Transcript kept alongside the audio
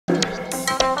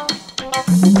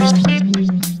Hey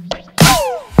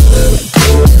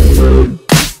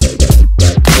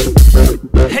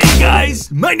guys,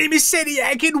 my name is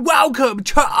Seniac and welcome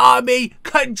to Army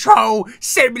Control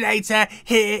Simulator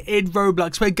here in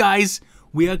Roblox, where guys,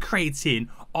 we are creating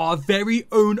our very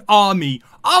own army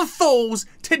of fools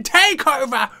to take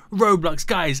over Roblox,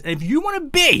 guys. And if you want to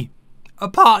be a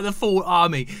part of the Fool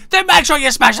Army, then make sure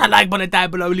you smash that like button down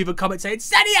below, leave a comment saying,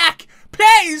 Seniac,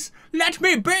 please let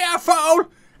me be a fool,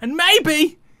 and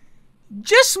maybe,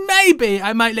 just maybe,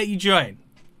 I might let you join.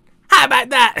 How about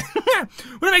that?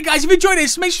 Well, anyway, guys, if you enjoyed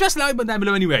this, make sure to like button down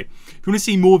below anyway. If you want to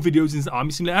see more videos in the Army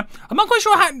Simulator, I'm not quite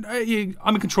sure how,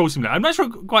 Army Control Simulator, I'm not sure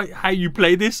quite how you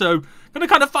play this, so I'm going to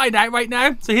kind of find out right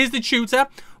now. So here's the tutor.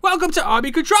 Welcome to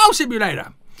Army Control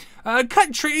Simulator.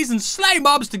 Cut trees and slay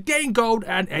mobs to gain gold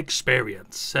and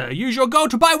experience. Use your gold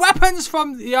to buy weapons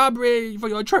from the armory for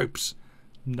your troops.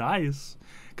 Nice.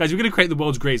 Guys, we're going to create the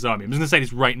world's greatest army. I'm just going to say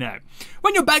this right now.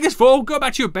 When your bag is full, go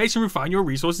back to your base and refine your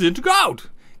resources into gold.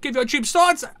 Give your troops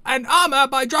swords and armor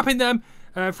by dropping them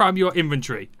from your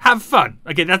inventory. Have fun.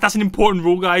 Okay, that's an important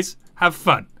rule, guys. Have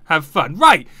fun. Have fun.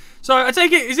 Right. So I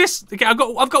take it, is this... Okay, I've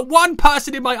got one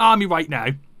person in my army right now.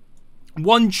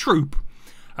 One troop.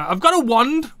 I've got a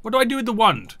wand. What do I do with the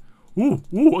wand? Ooh,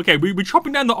 okay. We're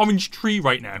chopping down the orange tree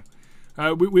right now.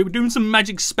 We're doing some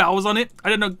magic spells on it.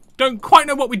 I don't quite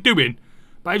know what we're doing,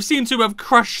 but I've seemed to have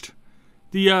crushed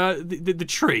the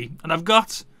tree, and I've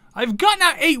got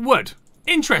now 8 wood.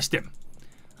 Interesting.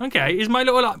 Okay, is my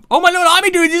little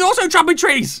army dude is also chopping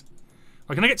trees.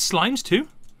 Right, can I get slimes too?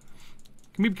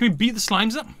 Can we beat the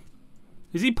slimes up?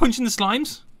 Is he punching the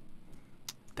slimes?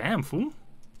 Damn fool.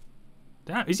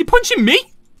 Damn, is he punching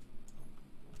me?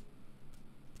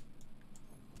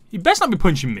 He best not be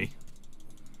punching me.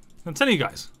 I'm telling you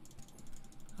guys.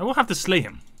 I will have to slay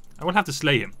him. I will have to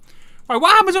slay him. Right,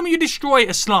 what happens when you destroy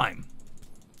a slime?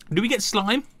 Do we get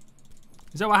slime?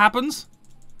 Is that what happens?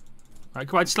 Right,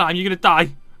 come on, slime, you're gonna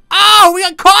die. Oh, we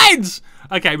got coins!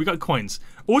 Okay, we got coins.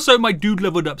 Also, my dude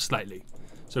leveled up slightly.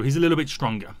 So he's a little bit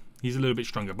stronger. He's a little bit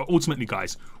stronger. But ultimately,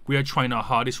 guys, we are trying our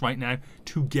hardest right now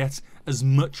to get as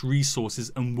much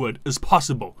resources and wood as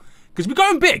possible. Because we're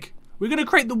going big. We're going to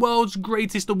create the world's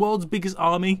greatest, the world's biggest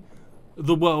army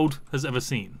the world has ever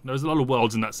seen. There's a lot of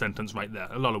worlds in that sentence right there.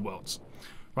 A lot of worlds.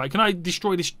 Right, can I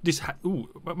destroy this ooh,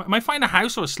 am I fighting a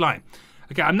house or a slime?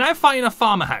 Okay, I'm now fighting a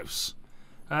farmer house.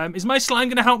 Is my slime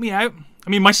going to help me out? I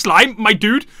mean, my slime? My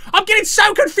dude? I'm getting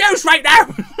so confused right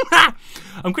now!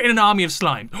 I'm creating an army of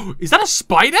slime. Is that a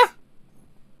spider?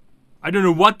 I don't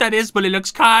know what that is, but it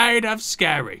looks kind of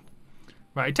scary.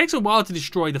 Right, it takes a while to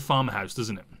destroy the farmhouse,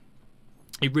 doesn't it?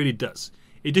 It really does.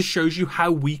 It just shows you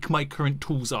how weak my current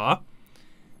tools are.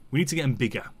 We need to get them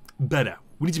bigger, better.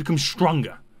 We need to become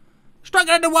stronger.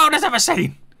 Stronger than the world has ever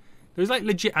seen. There's like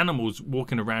legit animals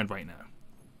walking around right now.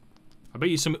 I bet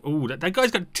you some... Oh, that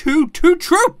guy's got two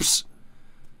troops.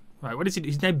 Right, what is he?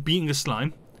 He's now beating the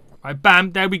slime. Right,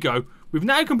 bam, there we go. We've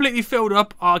now completely filled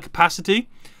up our capacity.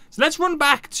 So let's run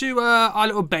back to our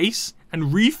little base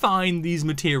and refine these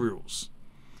materials.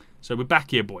 So we're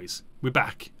back here, boys. We're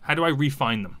back. How do I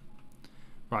refine them?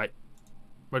 Right.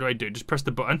 What do I do? Just press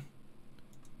the button.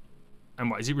 And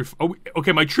what is it? Oh,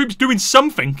 okay, my troop's doing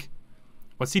something.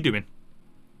 What's he doing?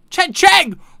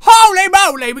 Cheng! Holy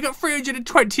moly! We got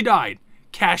 329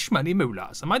 cash money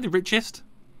moolahs. Am I the richest?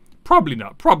 Probably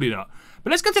not. Probably not. But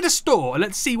let's go to the store and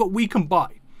let's see what we can buy.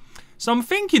 So I'm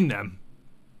thinking then,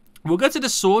 we'll go to the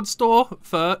sword store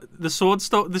for the sword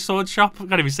shop. I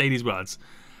can't even say these words.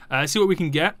 See what we can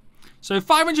get. So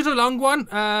 500 a long one.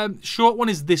 Short one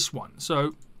is this one.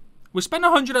 So we'll spend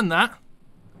 100 on that.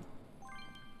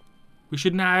 We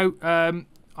should now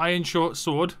iron short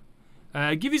sword.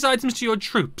 Give these items to your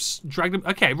troops. Drag them.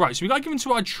 Okay, right. So we gotta give them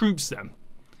to our troops then.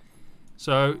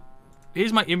 So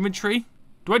here's my inventory.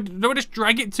 Do I just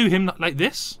drag it to him like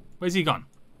this? Where's he gone?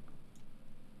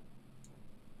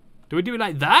 Do I do it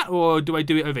like that, or do I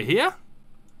do it over here?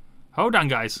 Hold on,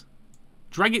 guys.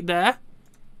 Drag it there.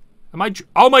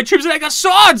 Oh, my troops have got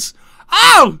swords!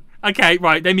 Oh! Okay,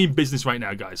 right. They mean business right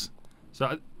now, guys.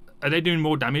 So are they doing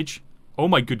more damage? Oh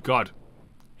my good god.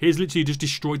 He's literally just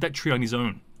destroyed that tree on his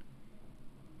own.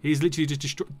 He's literally just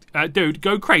destroyed... dude,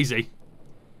 go crazy.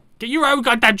 Get your own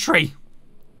goddamn tree.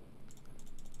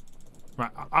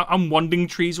 Right, I'm wanding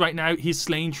trees right now. He's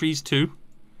slaying trees too.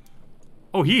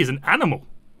 Oh, he is an animal.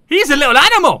 He's a little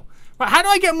animal. Right, how do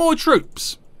I get more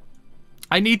troops?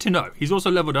 I need to know. He's also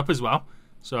leveled up as well.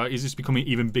 So he's just becoming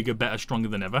even bigger, better, stronger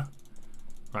than ever.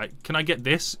 Right, can I get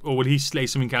this? Or will he slay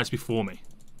something else before me?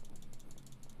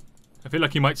 I feel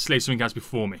like he might slay something else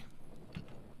before me.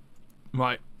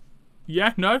 Right.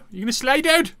 Yeah, no? You gonna slay,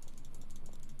 dude?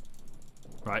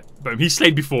 Right, boom. He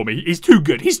slayed before me. He's too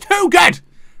good. He's too good!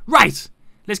 Right,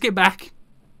 let's get back.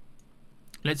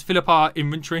 Let's fill up our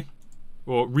inventory.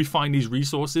 Or refine these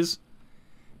resources.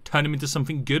 Turn them into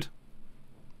something good.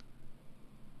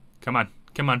 Come on.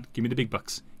 Come on. Give me the big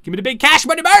bucks. Give me the big cash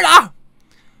money murder!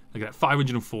 Look at that.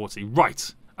 540.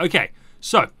 Right. Okay.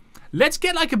 So, let's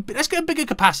get a bigger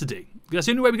capacity. That's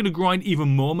the only way we're going to grind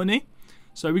even more money.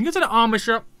 So, we can go to the armor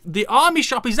shop. The army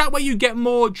shop, is that where you get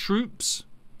more troops?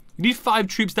 You need 5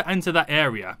 troops to enter that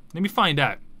area. Let me find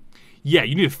out. Yeah,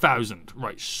 you need 1,000.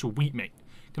 Right. Sweet, mate.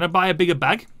 Can I buy a bigger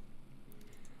bag?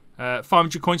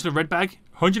 500 coins for the red bag.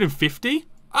 150?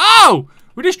 Oh!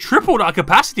 We just tripled our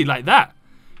capacity like that.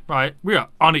 Right, we are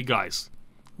on it, guys.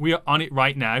 We are on it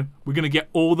right now. We're going to get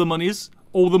all the monies.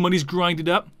 All the money's grinded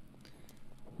up.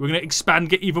 We're going to expand,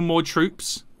 get even more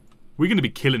troops. We're going to be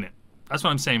killing it. That's what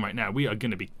I'm saying right now. We are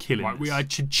going to be killing it. We are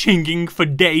chinging for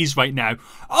days right now.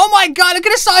 Oh my god, look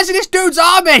at the size of this dude's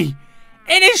army!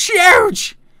 It is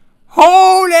huge!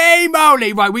 Holy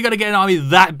moly! Right, we got to get an army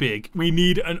that big. We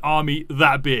need an army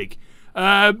that big.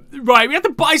 Right, we have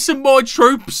to buy some more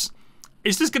troops.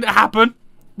 Is this going to happen?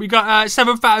 We got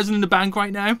 7,000 in the bank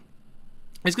right now.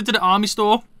 Let's go to the army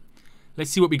store.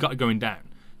 Let's see what we got going down.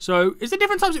 So, is there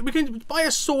different types? We can buy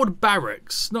a sword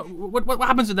barracks. No, what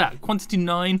happens with that? Quantity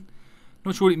 9.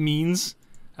 Not sure what it means.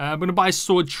 I'm going to buy a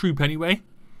sword troop anyway.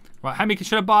 Right, how many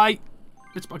should I buy?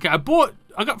 Okay,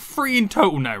 I got 3 in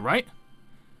total now, right?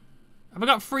 Have I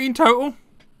got 3 in total?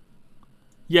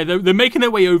 Yeah, they're making their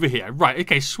way over here. Right,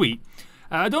 okay, sweet.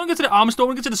 I don't want to go to the armor store. I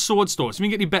want to go to the sword store. So we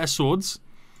can get any better swords.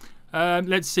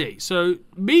 Let's see. So,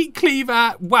 meat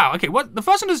cleaver. Wow, okay. What? The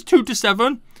first one is 2 to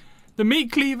 7. The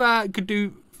meat cleaver could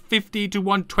do 50 to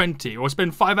 120. Or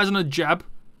spend 5,000 on a jab.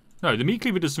 No, the meat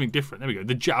cleaver does something different. There we go.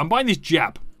 The jab. I'm buying this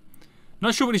jab.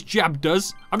 Not sure what this jab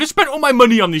does. I've just spent all my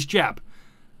money on this jab.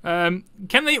 Can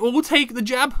they all take the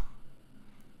jab?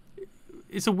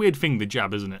 It's a weird thing, the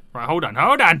jab, isn't it? Right, hold on.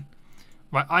 Hold on.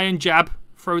 Right, iron jab.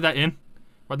 Throw that in.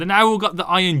 Right, then now we've got the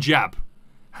iron jab.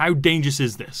 How dangerous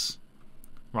is this?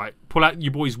 Right, pull out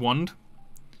your boy's wand.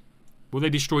 Will they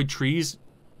destroy trees?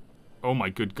 Oh my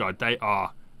good god, they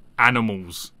are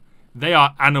animals. They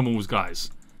are animals,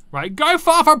 guys. Right, go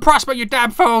forth and prosper, you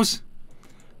damn fools.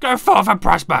 Go forth and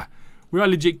prosper. We are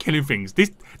legit killing things.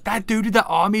 That dude in the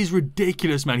army is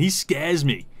ridiculous, man. He scares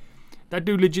me. That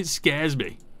dude legit scares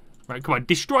me. Right, come on,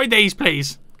 destroy these,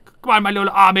 please. Come on, my little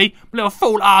army. My little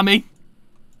fool army.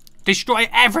 Destroy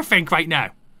everything right now.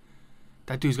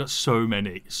 That dude's got so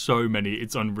many. So many.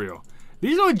 It's unreal.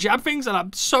 These little jab things are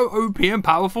like so OP and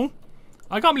powerful.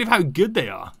 I can't believe how good they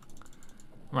are.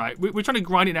 Right, we're trying to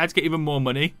grind it now to get even more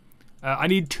money. I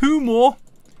need 2 more.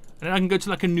 And then I can go to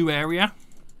like a new area.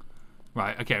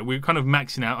 Right, okay. We're kind of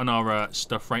maxing out on our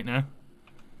stuff right now.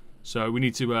 So we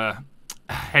need to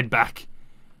head back.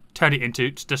 Turn it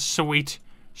into the sweet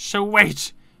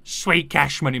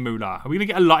cash money moolah. Are we going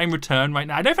to get a lot in return right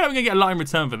now? I don't feel like we're going to get a lot in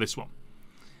return for this one.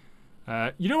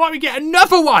 You know what? We get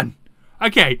another one.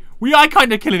 Okay, we are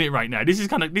kind of killing it right now. This is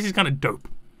kind of dope.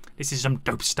 This is some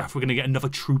dope stuff. We're going to get another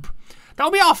troop.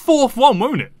 That'll be our 4th one,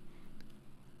 won't it?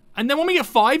 And then when we get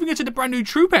 5, we go to the brand new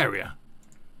troop area.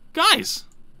 Guys.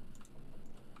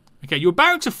 Okay, your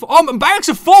barracks are full. Oh, my barracks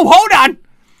are full. Hold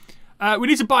on. We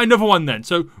need to buy another one then.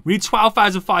 So we need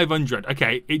 12,500.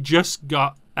 Okay, it just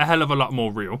got a hell of a lot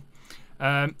more real.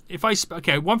 If I...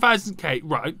 Okay, 1,000... Okay,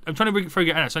 right. I'm trying to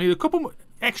figure it out. So I need a couple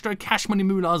extra cash money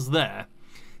moolahs there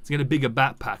to get a bigger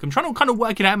backpack. I'm trying to kind of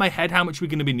work it out in my head how much we're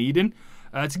going to be needing.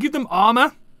 To give them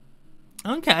armor.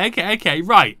 Okay.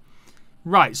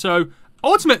 Right. So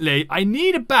ultimately, I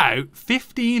need about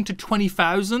 15 to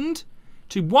 20,000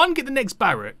 to, 1, get the next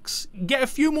barracks, get a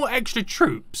few more extra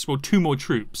troops, well, 2 more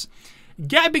troops,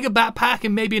 get a bigger backpack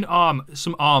and maybe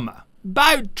some armor.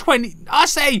 About 20, I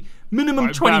say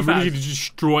minimum 20,000. I really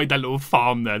destroyed that little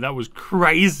farm there. That was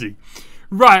crazy.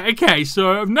 Right, okay,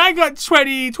 so I've now got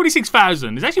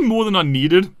 26,000. It's actually more than I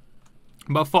needed.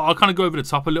 But I thought I'll kind of go over the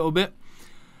top a little bit.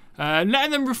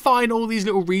 Letting them refine all these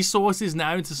little resources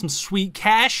now into some sweet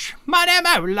cash.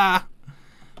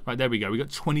 Right, there we go. We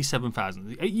got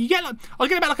 27,000. You get like, I was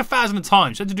getting about like 1,000 a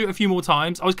time. So I had to do it a few more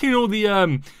times. I was killing all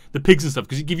the pigs and stuff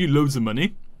because it give you loads of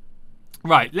money.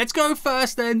 Right, let's go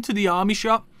first then to the army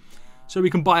shop so we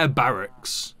can buy a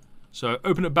barracks. So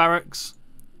open up barracks.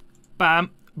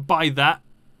 Bam. Buy that.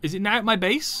 Is it now at my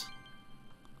base?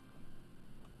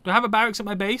 Do I have a barracks at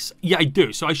my base? Yeah, I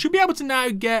do. So I should be able to now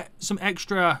get some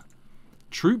extra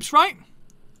troops, right?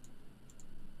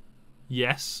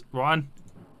 Yes. 1,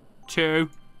 2.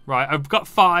 Right, I've got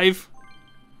 5.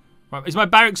 Right, is my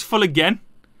barracks full again?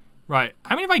 Right,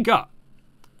 how many have I got?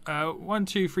 1,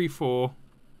 2, 3, 4,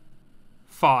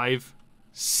 5,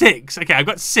 6. Okay, I've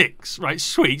got 6. Right,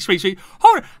 sweet, sweet, sweet.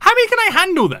 Hold on. How many can I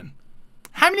handle then?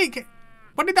 How many?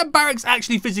 What did that barracks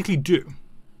actually physically do?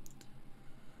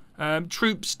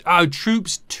 Troops. Oh,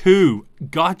 troops 2.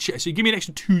 Gotcha. So you give me an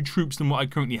extra 2 troops than what I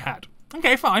currently had.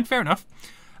 Okay, fine. Fair enough.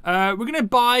 We're going to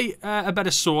buy a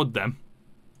better sword then.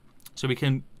 So we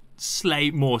can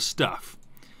slay more stuff.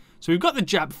 So we've got the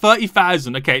jab.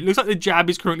 30,000. Okay, it looks like the jab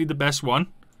is currently the best one.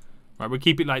 Right, we'll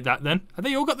keep it like that then. Have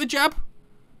they all got the jab?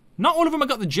 Not all of them have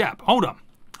got the jab. Hold on.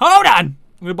 Hold on! I'm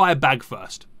going to buy a bag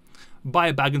first. Buy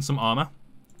a bag and some armor.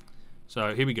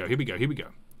 So here we go, here we go, here we go.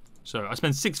 So I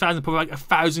spend 6,000 per bag,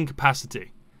 1,000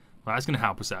 capacity. Right, that's going to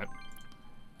help us out.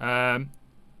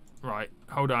 Right,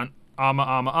 hold on. Armor,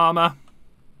 armor, armor.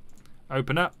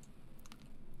 Open up.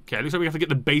 Okay, looks like we have to get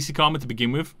the basic armor to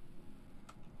begin with.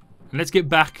 And let's get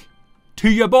back to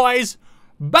your boys'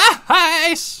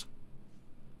 base!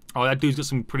 Oh, that dude's got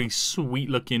some pretty sweet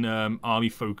looking army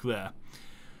folk there.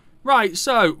 Right,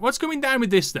 so what's going down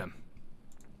with this then?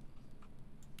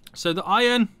 So the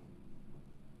iron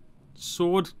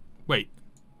sword. Wait.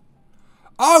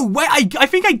 Oh, wait, I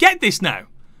think I get this now.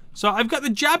 So I've got the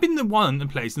jab in the one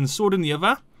place and the sword in the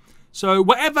other. So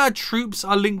whatever troops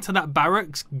are linked to that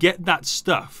barracks get that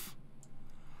stuff.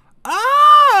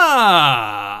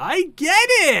 Ah, I get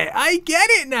it. I get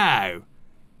it now.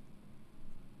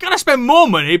 Gotta spend more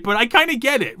money, but I kind of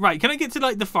get it. Right, can I get to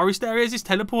like the forest areas? Is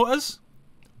teleporters?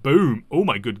 Boom. Oh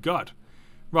my good god.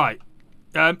 Right.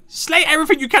 Slay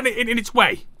everything you can in its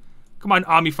way. Come on,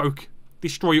 army folk.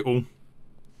 Destroy it all.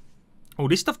 Oh,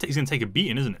 this stuff is going to take a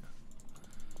beating, isn't it?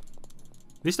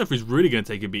 This stuff is really going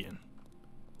to take a beating.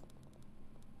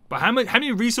 But how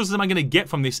many resources am I going to get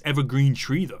from this evergreen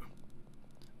tree, though?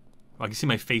 I can see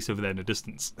my face over there in the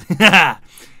distance.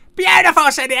 Beautiful,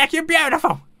 Seniac, you're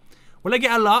beautiful. Will I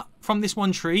get a lot from this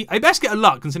one tree? I best get a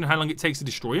lot, considering how long it takes to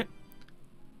destroy it.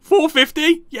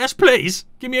 450? Yes, please.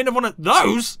 Give me another one of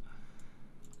those.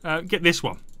 Get this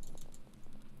one.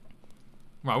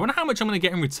 Right, I wonder how much I'm going to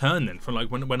get in return then for like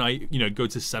when I, go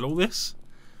to sell all this.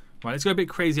 Right, let's go a bit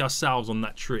crazy ourselves on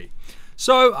that tree.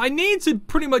 So I need to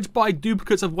pretty much buy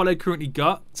duplicates of what I currently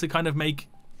got to kind of make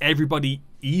everybody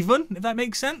even, if that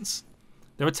makes sense.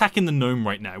 They're attacking the gnome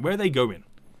right now. Where are they going?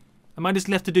 Am I just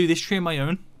left to do this tree on my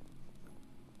own?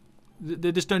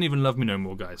 They just don't even love me no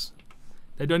more, guys.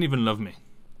 They don't even love me.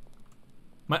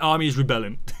 My army is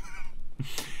rebelling.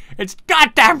 It's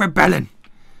goddamn rebelling.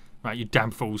 Right, you damn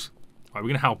fools. Right, we're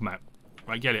going to help them out.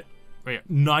 Right, get it. Right,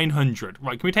 900.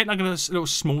 Right, can we take like a little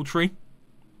small tree?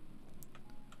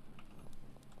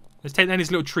 Let's take down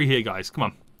this little tree here, guys. Come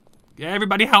on. Yeah,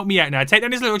 everybody help me out now. Take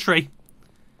down this little tree.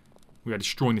 We are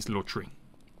destroying this little tree.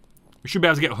 We should be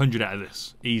able to get 100 out of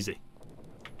this. Easy.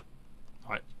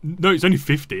 Right. No, it's only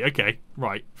 50. Okay.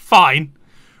 Right. Fine.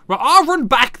 Right, I'll run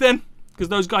back then. Because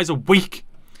those guys are weak.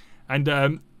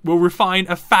 And we'll refine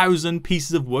 1,000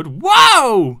 pieces of wood.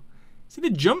 Whoa! See the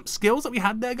jump skills that we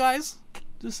had there, guys?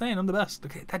 Just saying, I'm the best.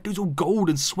 Okay, that dude's all gold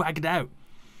and swagged out.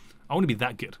 I want to be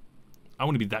that good. I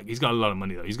want to be that good. He's got a lot of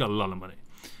money, though. He's got a lot of money.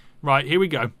 Right, here we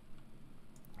go.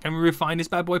 Can we refine this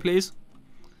bad boy, please?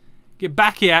 Get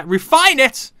back here. Refine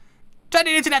it! Turn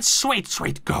it into that sweet,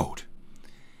 sweet gold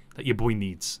that your boy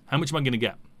needs. How much am I going to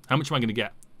get? How much am I going to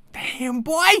get? Damn,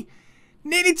 boy!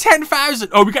 Nearly 10,000.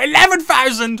 Oh, we got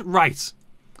 11,000. Right.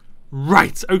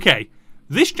 Right. Okay.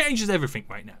 This changes everything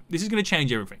right now. This is going to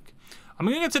change everything. I'm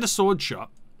going to go to the sword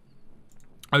shop.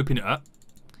 Open it up.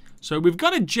 So we've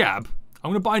got a jab.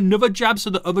 I'm going to buy another jab so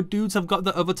the other dudes have got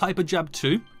the other type of jab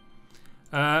too.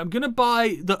 I'm going to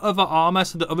buy the other armor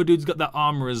so the other dudes got that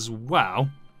armor as well.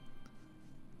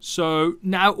 So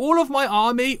now all of my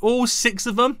army, all 6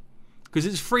 of them, because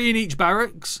it's 3 in each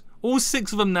barracks, all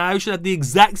 6 of them now should have the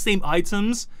exact same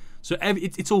items. So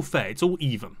it's all fair. It's all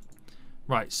even.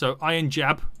 Right, so iron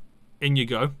jab. In you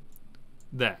go.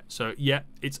 There. So, yeah,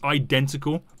 it's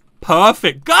identical.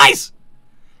 Perfect. Guys!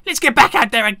 Let's get back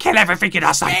out there and kill everything in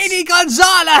our sights. Lady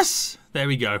Gonzalez! There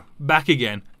we go. Back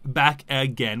again. Back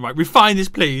again. Right, refine this,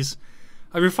 please.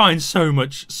 I refined so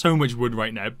much wood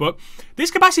right now. But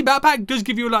this capacity backpack does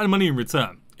give you a lot of money in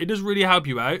return. It does really help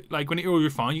you out. Like, when it all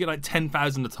refined, you get like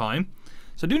 10,000 a time.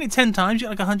 So doing it 10 times, you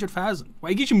get like 100,000.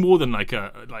 Well, it gives you more than like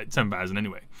 10,000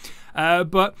 anyway.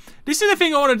 But this is the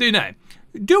thing I want to do now.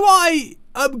 Do I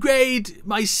upgrade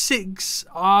my 6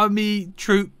 army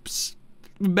troops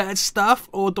bad stuff,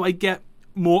 or do I get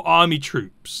more army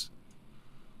troops?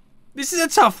 This is a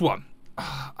tough one.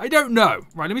 I don't know.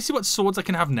 Right, let me see what swords I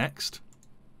can have next.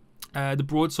 The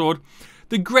broadsword,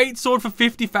 the great sword for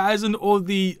 50,000, or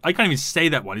the I can't even say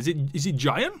that one. Is it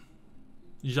Giant?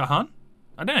 Jahan?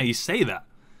 I don't know how you say that,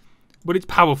 but it's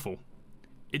powerful.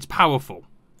 It's powerful.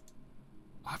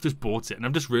 I've just bought it, and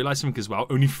I've just realised something as well.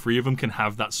 Only 3 of them can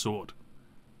have that sword.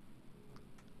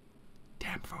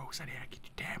 Damn fool, Saniac, you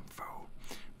damn fool.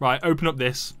 Right, open up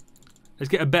this. Let's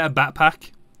get a better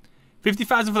backpack.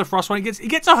 50,000 for the frost one. It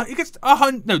gets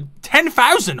 100. No,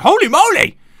 10,000. Holy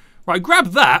moly! Right, grab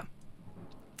that.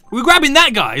 We're grabbing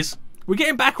that, guys. We're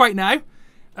getting back right now.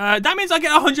 That means I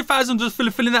get 100,000 just for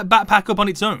filling that backpack up on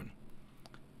its own.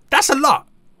 That's a lot,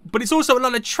 but it's also a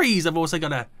lot of trees I've also got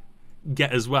to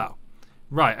get as well.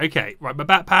 Right, okay. Right, my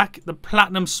backpack, the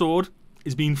platinum sword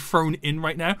is being thrown in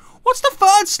right now. What's the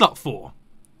 3rd slot for?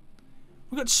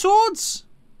 We got swords.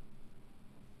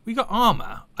 We got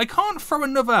armor. I can't throw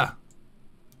another...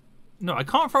 No, I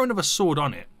can't throw another sword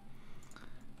on it.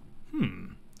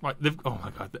 Right, oh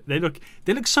my god, they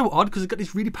look so odd because they've got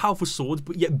these really powerful swords,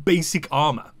 but yet basic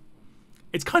armor.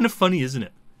 It's kind of funny, isn't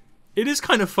it? It is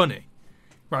kind of funny.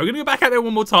 Right, we're gonna go back out there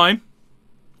one more time.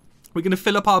 We're gonna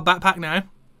fill up our backpack now.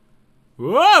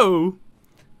 Whoa!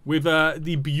 With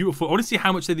the beautiful. I want to see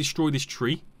how much they destroy this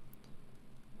tree.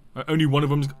 Only one of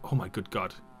them's. Oh my good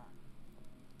god.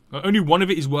 Only one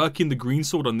of it is working the green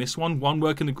sword on this one. One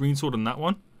working the green sword on that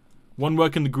one. One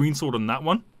working the green sword on that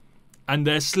one. And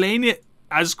they're slaying it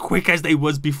as quick as they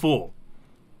was before.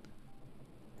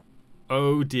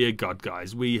 Oh dear god,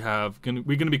 guys. We're gonna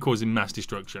be causing mass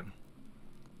destruction.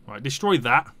 Right, destroy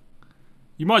that.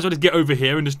 You might as well just get over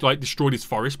here and just like destroy this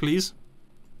forest, please.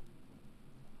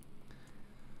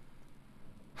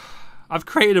 I've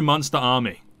created a monster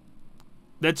army.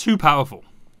 They're too powerful.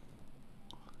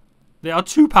 They are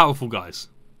too powerful, guys.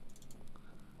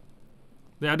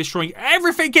 They are destroying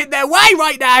everything in their way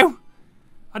right now.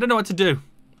 I don't know what to do.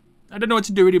 I don't know what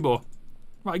to do anymore.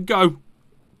 Right, go.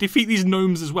 Defeat these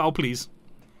gnomes as well, please.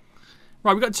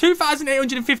 Right, we've got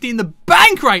 2,850 in the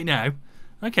bank right now.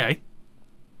 Okay.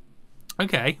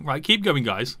 Okay, right, keep going,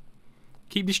 guys.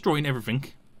 Keep destroying everything.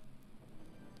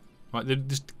 Right, they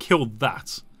just killed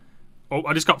that. Oh,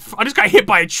 I just got hit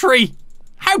by a tree.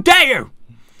 How dare you?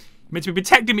 You meant to be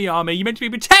protecting me, army. You meant to be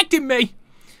protecting me.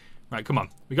 Right, come on.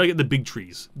 We gotta get the big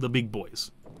trees. The big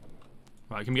boys.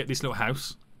 Right, can we get this little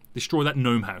house? Destroy that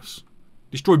gnome house.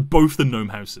 Destroy both the gnome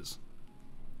houses.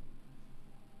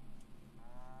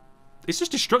 It's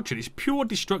just destruction. It's pure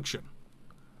destruction.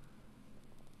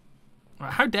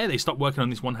 Right, how dare they stop working on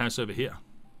this one house over here?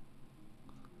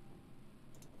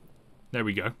 There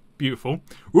we go. Beautiful.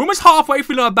 We're almost halfway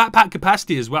through our backpack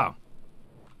capacity as well.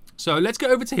 So let's go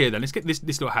over to here then. Let's get this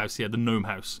little house here, the gnome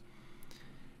house.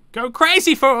 Go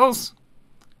crazy, fools!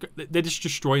 They're just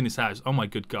destroying this house. Oh my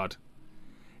good god.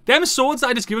 Them swords that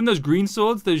I just given, those green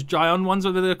swords, those giant ones,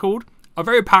 whatever they're called, are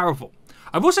very powerful.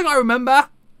 I've also got to remember,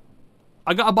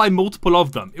 I got to buy multiple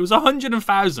of them. It was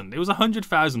 100,000. It was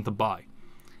 100,000 to buy.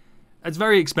 That's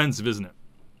very expensive, isn't it?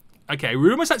 Okay,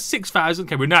 we're almost at 6,000.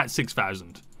 Okay, we're now at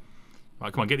 6,000.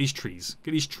 Right, come on, get these trees.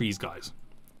 Get these trees, guys.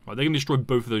 Right, they're going to destroy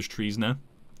both of those trees now.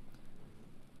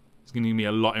 It's going to give me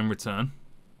a lot in return.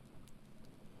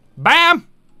 Bam!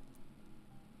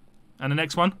 And the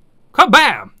next one.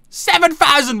 Kabam!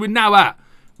 7,000 we're now at.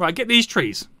 Right, get these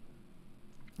trees.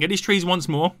 Get these trees once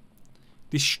more.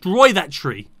 Destroy that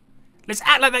tree. Let's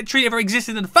act like that tree ever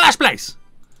existed in the first place.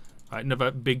 Right,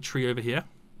 another big tree over here.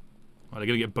 Right, they're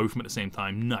going to get both of them at the same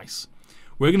time. Nice.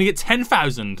 We're going to get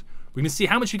 10,000. We're going to see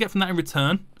how much we get from that in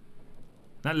return.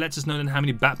 That lets us know then how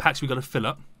many backpacks we've got to fill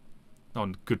up.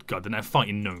 Oh, good god, they're now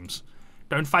fighting gnomes.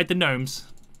 Don't fight the gnomes.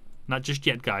 Not just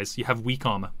yet, guys. You have weak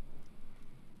armor.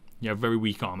 You have very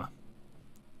weak armor.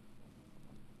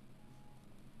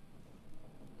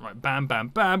 Right, bam, bam,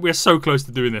 bam. We're so close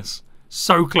to doing this.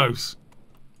 So close.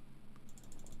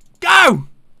 Go!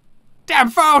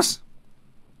 Damn fools!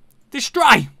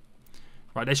 Destroy!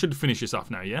 Right, they should finish this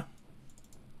off now, yeah?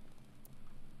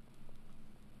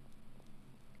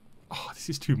 Oh, this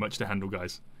is too much to handle,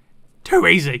 guys. Too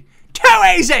easy! Too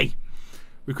easy!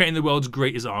 We're creating the world's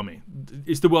greatest army.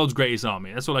 It's the world's greatest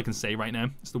army. That's all I can say right now.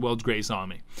 It's the world's greatest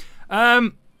army.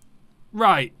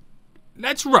 Right.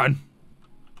 Let's run.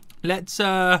 Let's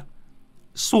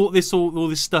sort this all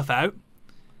this stuff out.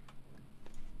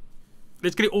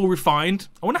 Let's get it all refined.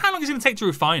 I wonder how long it's going to take to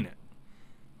refine it.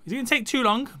 Is it going to take too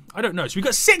long? I don't know. So we've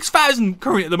got 6,000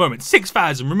 currently at the moment.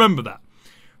 6,000. Remember that.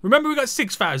 Remember we got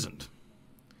 6,000.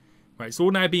 Right, it's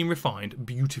all now being refined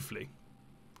beautifully.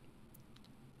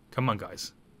 Come on,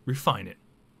 guys. Refine it.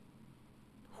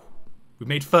 We've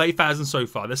made 30,000 so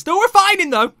far. They're still refining,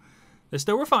 though. They're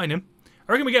still refining.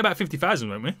 I reckon we get about 50,000,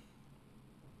 won't we?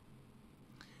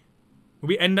 Will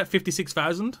we end at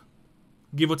 56,000?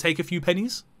 Give or take a few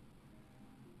pennies?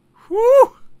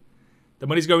 Woo! The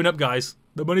money's going up, guys.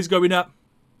 The money's going up.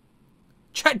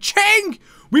 Cha-ching!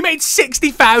 We made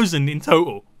 60,000 in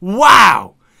total.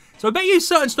 Wow! So I bet you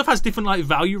certain stuff has different like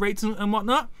value rates and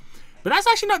whatnot. But that's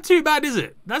actually not too bad, is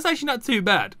it? That's actually not too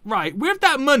bad. Right, with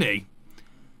that money,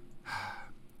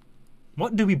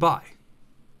 what do we buy?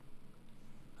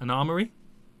 An armory?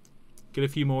 Get a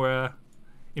few more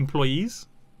employees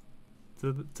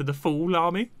to the full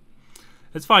army?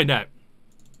 Let's find out.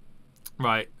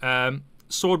 Right,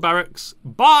 sword barracks.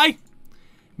 Buy! I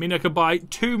mean, I could buy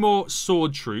 2 more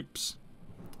sword troops.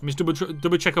 Let me just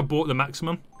double check I bought the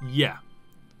maximum. Yeah.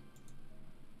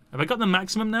 Have I got the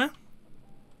maximum now?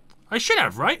 I should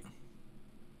have, right?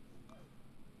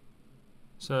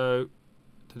 So,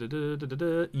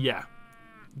 yeah.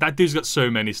 That dude's got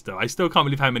so many still. I still can't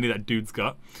believe how many that dude's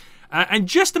got. And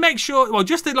just to make sure, well,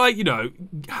 just to like, you know,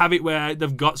 have it where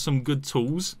they've got some good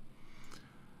tools.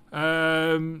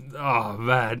 Oh,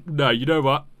 man. No, you know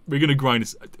what? We're going to grind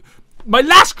this. My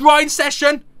last grind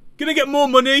session. Going to get more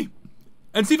money.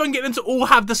 And see if I can get them to all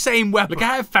have the same weapon. Look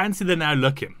at how fancy they're now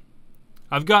looking.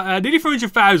 I've got nearly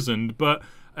 300,000, but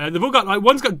they've all got, like,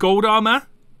 one's got gold armor.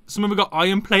 Some of them have got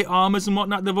iron plate armors and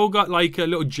whatnot. They've all got, like,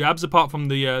 little jabs apart from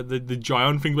the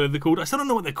giant thing, whatever they're called. I still don't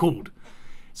know what they're called.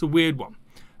 It's a weird one.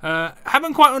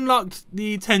 Haven't quite unlocked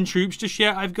the 10 troops just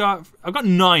yet. I've got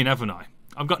 9, haven't I?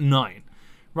 I've got 9.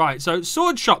 Right, so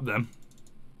sword shop them.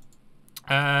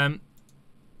 I'm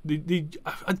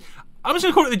just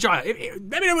gonna call it the giant.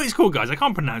 Let me know what it's called, guys. I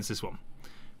can't pronounce this one.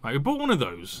 Right, we bought one of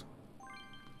those.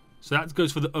 So that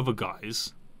goes for the other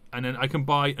guys. And then I can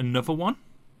buy another one.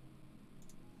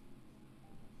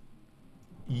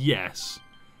 Yes.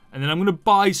 And then I'm gonna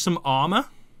buy some armor.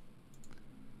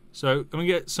 So I'm gonna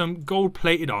get some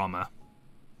gold-plated armor.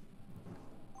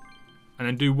 And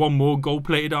then do one more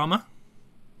gold-plated armor.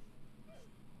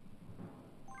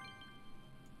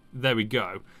 There we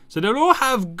go. So they'll all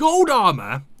have gold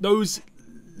armor. Those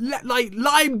like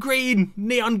lime green,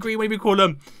 neon green, whatever you call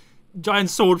them, giant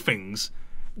sword things.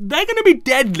 They're going to be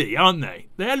deadly, aren't they?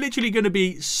 They're literally going to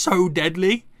be so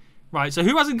deadly. Right, so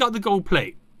who hasn't got the gold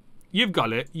plate? You've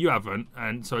got it. You haven't.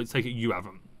 And so I take it you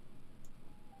haven't.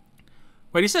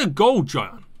 Wait, it said gold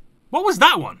giant. What was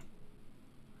that one?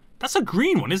 That's a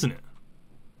green one, isn't it?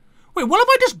 Wait, what have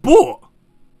I just bought?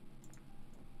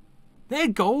 They're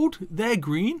gold. They're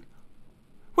green.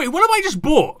 Wait, what have I just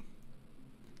bought?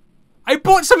 I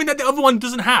bought something that the other one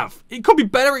doesn't have. It could be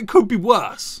better. It could be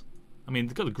worse. I mean,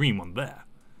 they've got the green one there.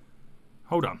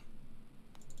 Hold on.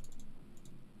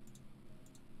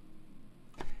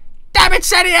 Damn it,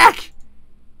 Seniac!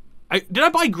 Did I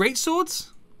buy great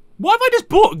swords? What have I just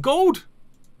bought? Gold?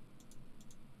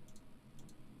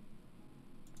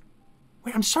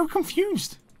 Wait, I'm so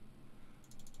confused.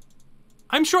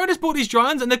 I'm sure I just bought these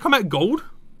giants and they come out gold.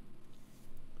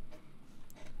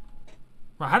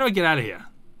 Right, how do I get out of here?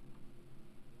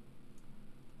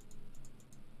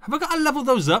 Have I got to level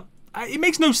those up? It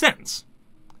makes no sense.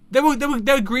 They were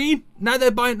green. Now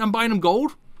I'm buying them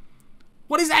gold.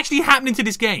 What is actually happening to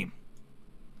this game?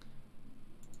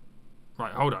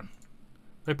 Right, hold on.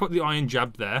 They put the iron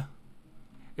jab there.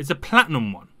 It's a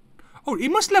platinum one. Oh, it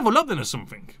must level up then or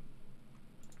something.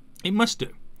 It must do.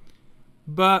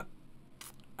 But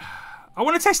I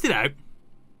want to test it out.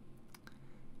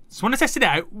 Just want to test it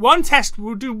out. One test.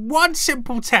 We'll do one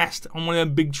simple test on one of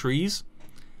them big trees.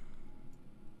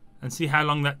 And see how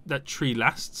long that tree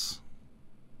lasts.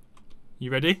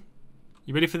 You ready?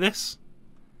 You ready for this?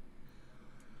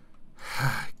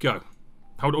 Go.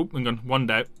 Hold on. Hang on. One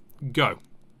down. Go.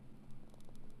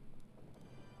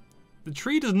 The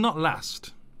tree does not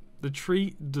last. The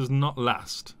tree does not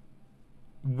last.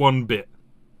 One bit.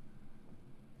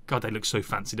 God, they look so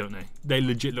fancy, don't they? They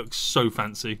legit look so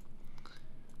fancy.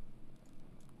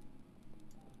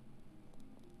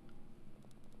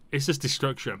 It's just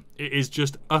destruction. It is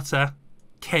just utter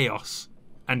chaos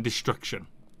and destruction.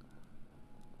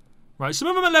 Right, some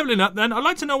of them are leveling up then. I'd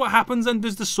like to know what happens then.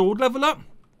 Does the sword level up?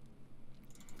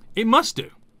 It must do.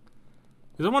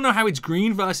 Because I want to know how it's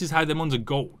green versus how them ones are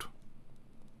gold.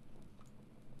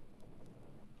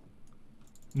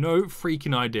 No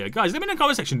freaking idea. Guys, let me know in the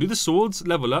comment section. Do the swords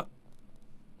level up?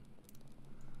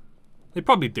 They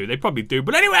probably do. They probably do.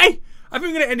 But anyway, I think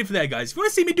I'm going to end it for there, guys. If you want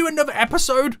to see me do another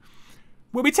episode,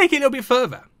 we'll be taking it a little bit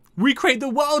further. Recreate the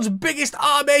world's biggest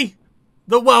army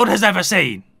the world has ever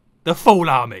seen. The full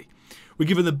army. We're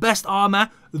given the best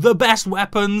armor, the best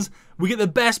weapons. We get the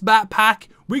best backpack.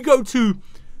 We go to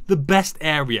the best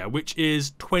area, which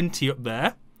is 20 up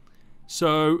there.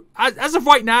 So, as of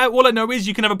right now, all I know is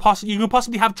you can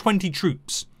possibly have 20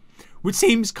 troops, which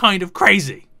seems kind of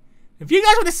crazy. If you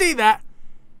guys want to see that,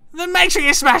 then make sure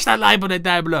you smash that like button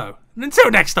down below. And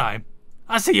until next time,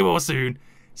 I'll see you all soon.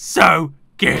 So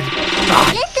good.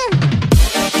 Bye.